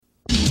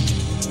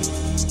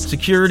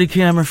Security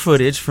camera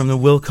footage from the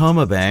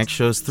Wilcoma Bank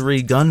shows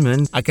 3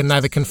 gunmen. I can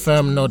neither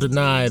confirm nor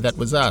deny that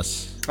was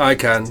us. I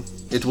can.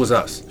 It was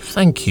us.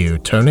 Thank you,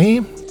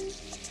 Tony.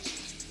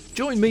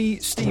 Join me,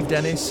 Steve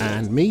Dennis,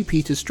 And me,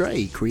 Peter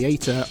Stray,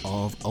 creator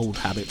of Old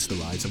Habits, The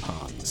Rise of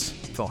Hans.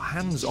 for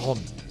Hands On,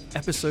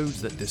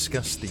 episodes that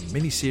discuss the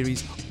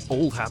miniseries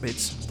Old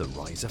Habits, The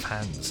Rise of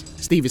Hans.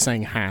 Steve is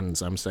saying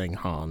Hans, I'm saying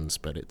Hans,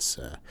 but it's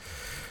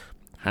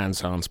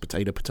Hans,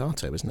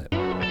 potato, isn't it?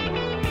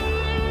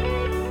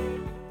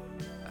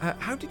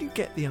 How did you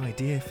get the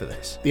idea for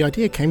this? The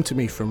idea came to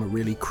me from a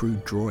really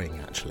crude drawing,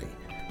 actually.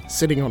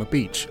 Sitting on a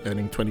beach,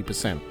 earning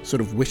 20%,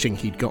 sort of wishing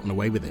he'd gotten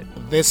away with it.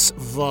 This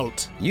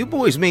vault, You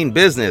boys mean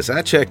business.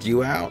 I checked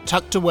you out.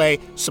 tucked away,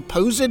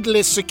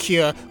 supposedly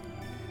secure.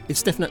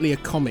 It's definitely a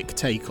comic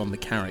take on the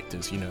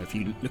characters, you know, if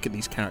you look at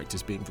these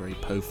characters being very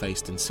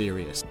po-faced and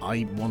serious.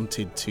 I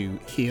wanted to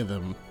hear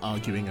them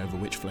arguing over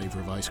which flavour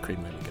of ice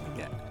cream they were going to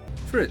get.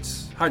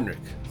 Fritz, Heinrich,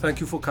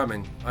 thank you for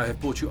coming. I have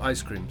bought you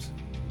ice creams.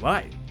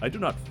 Why? I do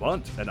not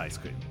want an ice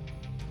cream.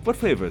 What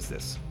flavor is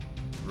this?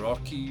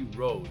 Rocky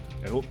Road.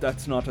 I hope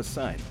that's not a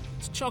sign.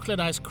 It's chocolate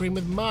ice cream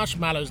with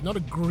marshmallows, not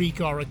a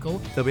Greek oracle.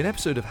 There'll be an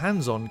episode of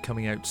Hands On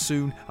coming out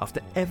soon after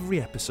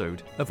every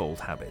episode of Old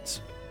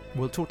Habits.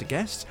 We'll talk to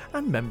guests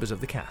and members of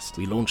the cast.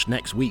 We launch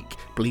next week.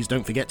 Please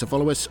don't forget to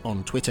follow us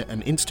on Twitter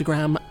and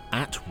Instagram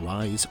at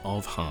Rise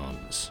of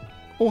Hans.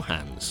 Or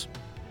Hans.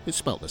 It's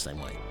spelt the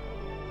same way.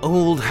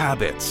 Old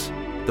Habits,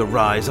 The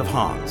Rise of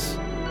Hans.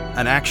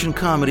 An action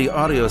comedy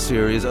audio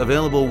series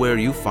available where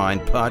you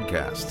find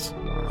podcasts.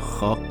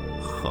 Ho,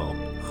 ho,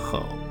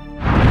 ho.